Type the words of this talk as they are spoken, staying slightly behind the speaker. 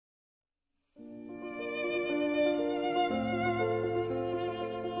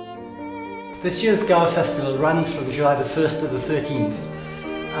This year's Gower Festival runs from July the 1st to the 13th.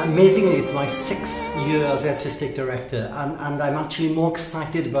 Amazingly, it's my 6th year as artistic director, and I'm actually more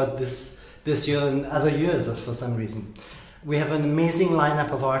excited about this year than other years for some reason. We have an amazing lineup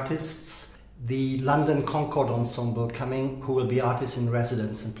of artists. The London Conchord Ensemble coming, who will be artists in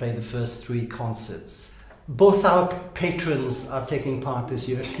residence and play the first 3 concerts. Both our patrons are taking part this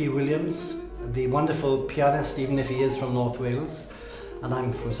year. Lly埲r Williams, the wonderful pianist, even if he is from North Wales, and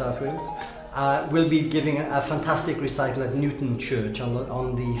I'm from South Wales, will be giving a fantastic recital at Newton Church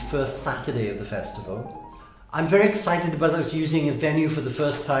on the first Saturday of the festival. I'm very excited about us using a venue for the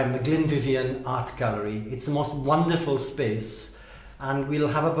first time, the Glyn Art Gallery. It's the most wonderful space, and we'll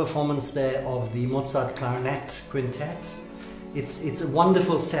have a performance there of the Mozart Clarinet Quintet. It's a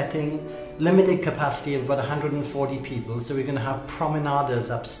wonderful setting, limited capacity of about 140 people, so we're going to have promenaders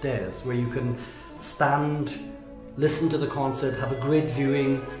upstairs where you can stand, listen to the concert, have a great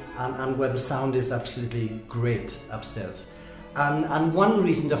viewing, and where the sound is absolutely great upstairs. And one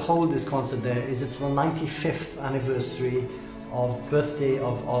reason to hold this concert there is it's the 95th anniversary of birthday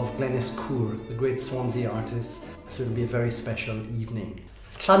of Glenys Coor, the great Swansea artist, so it'll be a very special evening.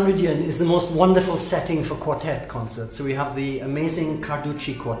 Llanryddion is the most wonderful setting for quartet concerts. So we have the amazing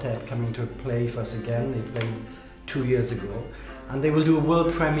Carducci Quartet coming to play for us again. They played 2 years ago. And they will do a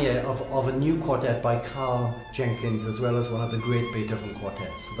world premiere of a new quartet by Carl Jenkins, as well as one of the great Beethoven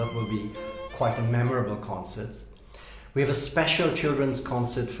quartets. So that will be quite a memorable concert. We have a special children's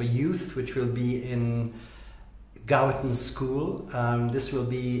concert for youth, which will be in Gowerton School. This will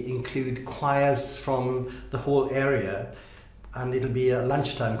include choirs from the whole area, and it'll be a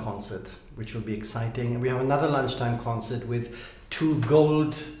lunchtime concert, which will be exciting. And we have another lunchtime concert with 2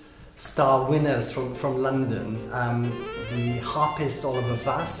 gold star winners from London, the harpist Oliver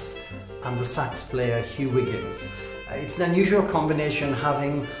Vass and the sax player Hugh Wiggins. It's an unusual combination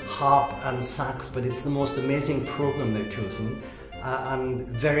having harp and sax, but it's the most amazing program they've chosen, and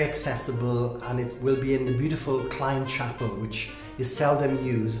very accessible, and it will be in the beautiful Klein Chapel, which is seldom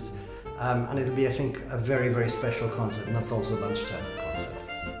used, and it'll be, I think, a very, very special concert, and that's also a lunchtime concert.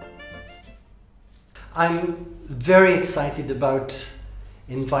 I'm very excited about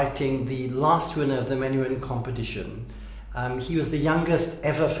inviting the last winner of the Menuhin competition. He was the youngest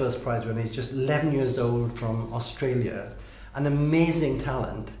ever first prize winner. He's just 11 years old from Australia, an amazing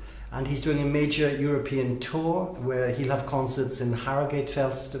talent, and he's doing a major European tour where he'll have concerts in Harrogate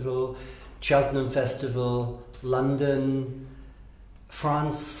Festival, Cheltenham Festival, London,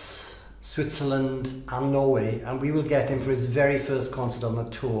 France, Switzerland and Norway, and we will get him for his very first concert on the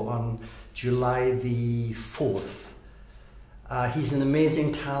tour on July the 4th. He's an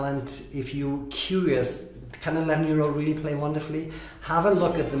amazing talent. If you're curious, can an 11-year-old really play wonderfully? Have a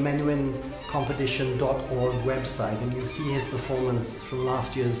look at the menuhincompetition.org website and you'll see his performance from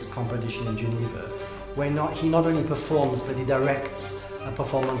last year's competition in Geneva, where he not only performs, but he directs a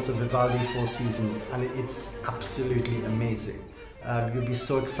performance of Vivaldi 4 Seasons, and it's absolutely amazing. You'll be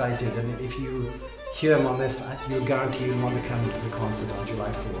so excited, and if you hear him on this, you'll guarantee you'll want to come to the concert on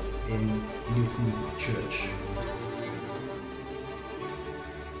July 4th in Newton Church.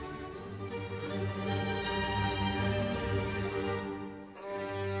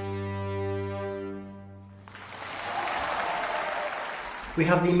 We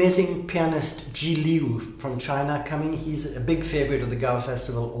have the amazing pianist Ji Liu from China coming. He's a big favorite of the Gower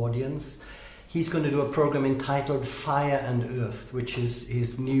Festival audience. He's going to do a program entitled Fire and Earth, which is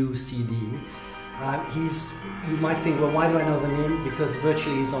his new CD. You might think, well, why do I know the name? Because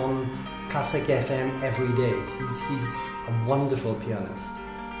virtually he's on Classic FM every day. He's a wonderful pianist.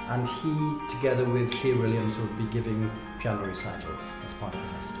 And he, together with Lly埲r Williams, will be giving piano recitals as part of the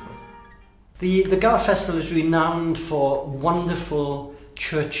festival. The Gower Festival is renowned for wonderful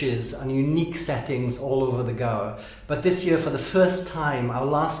churches and unique settings all over the Gower. But this year, for the first time, our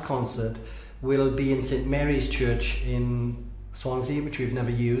last concert will be in St Mary's Church in Swansea, which we've never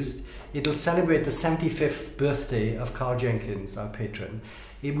used. It'll celebrate the 75th birthday of Carl Jenkins, our patron.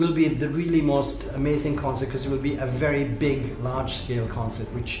 It will be the really most amazing concert because it will be a very big, large-scale concert,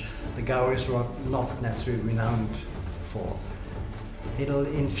 which the Gower is not necessarily renowned for. It'll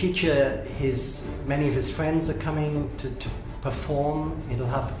feature many of his friends are coming to perform. It'll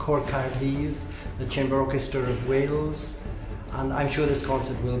have the Cor Caerdydd, the Chamber Orchestra of Wales, and I'm sure this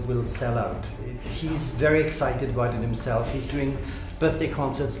concert will sell out. He's very excited about it himself. He's doing birthday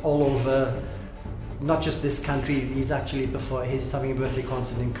concerts all over, not just this country. He's having a birthday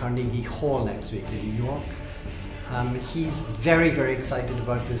concert in Carnegie Hall next week in New York. He's very, very excited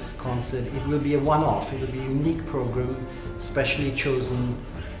about this concert. It will be a one-off. It'll be a unique program, specially chosen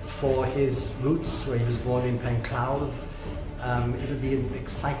for his roots, where he was born in Penclawdd. It'll be an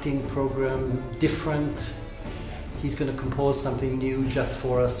exciting program, different. He's going to compose something new just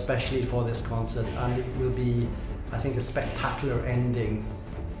for us, especially for this concert, and it will be, I think, a spectacular ending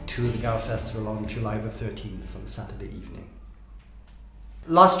to the Gower Festival on July the 13th, on Saturday evening.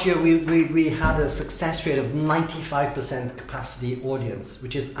 Last year we had a success rate of 95% capacity audience,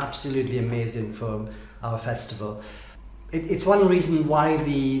 which is absolutely amazing for our festival. It's one reason why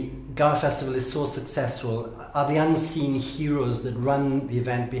the Gower Festival is so successful are the unseen heroes that run the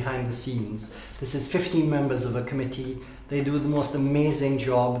event behind the scenes. This is 15 members of a committee. They do the most amazing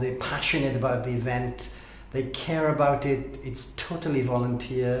job. They're passionate about the event. They care about it. It's totally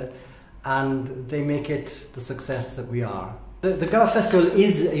volunteer, and they make it the success that we are. The Gower Festival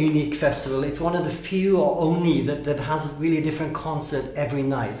is a unique festival. It's one of the few or only that has really a different concert every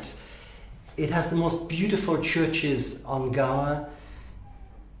night. It has the most beautiful churches on Gower.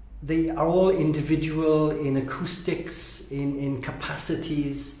 They are all individual in acoustics, in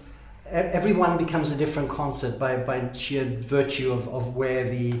capacities. Everyone becomes a different concert by sheer virtue of where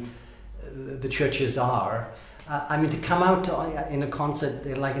the churches are. I mean, to come out in a concert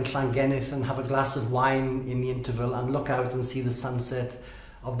like in Llangenith and have a glass of wine in the interval and look out and see the sunset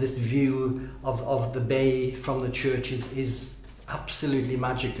of this view of the bay from the church is absolutely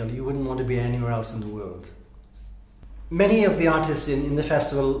magical. You wouldn't want to be anywhere else in the world. Many of the artists in the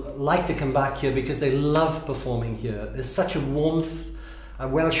festival like to come back here because they love performing here. There's such a warmth, a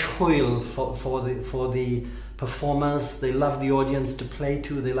Welsh hwyl for the performers. They love the audience to play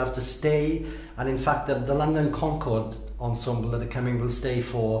to, they love to stay, and in fact the London Conchord ensemble that are coming will stay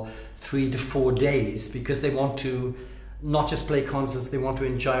for 3 to 4 days because they want to not just play concerts, they want to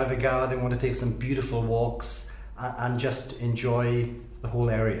enjoy the Gower, they want to take some beautiful walks and just enjoy the whole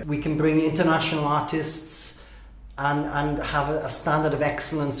area. We can bring international artists and have a standard of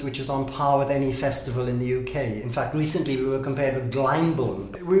excellence which is on par with any festival in the UK. In fact, recently we were compared with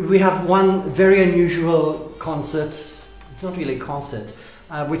Glyndebourne. We have one very unusual concert, it's not really a concert,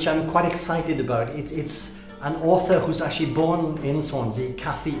 which I'm quite excited about. It's an author who's actually born in Swansea,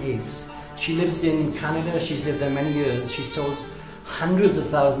 Cathy. She lives in Canada, she's lived there many years, she sold hundreds of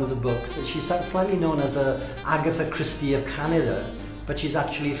thousands of books. She's slightly known as a Agatha Christie of Canada, but she's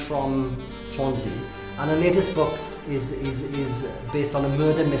actually from Swansea. And her latest book is based on a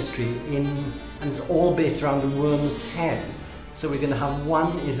murder mystery and it's all based around the Worm's Head. So we're going to have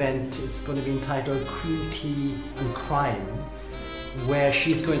one event, it's going to be entitled Cream, Tea and Crime, where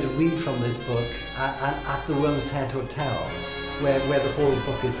she's going to read from this book at the Worm's Head Hotel, where the whole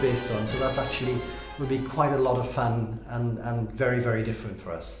book is based on. So that's actually will be quite a lot of fun and very, very different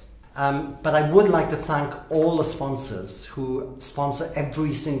for us. But I would like to thank all the sponsors who sponsor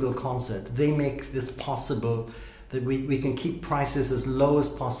every single concert. They make this possible, that we can keep prices as low as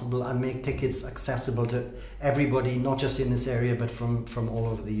possible and make tickets accessible to everybody, not just in this area, but from all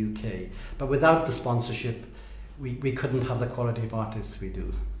over the UK. But without the sponsorship, we couldn't have the quality of artists we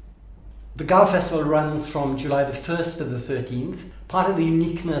do. The Gower Festival runs from July the 1st to the 13th. Part of the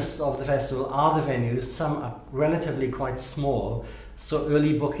uniqueness of the festival are the venues. Some are relatively quite small, so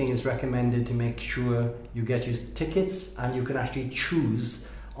early booking is recommended to make sure you get your tickets and you can actually choose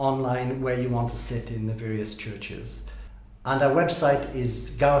online where you want to sit in the various churches. And our website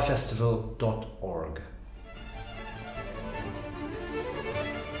is gowerfestival.org.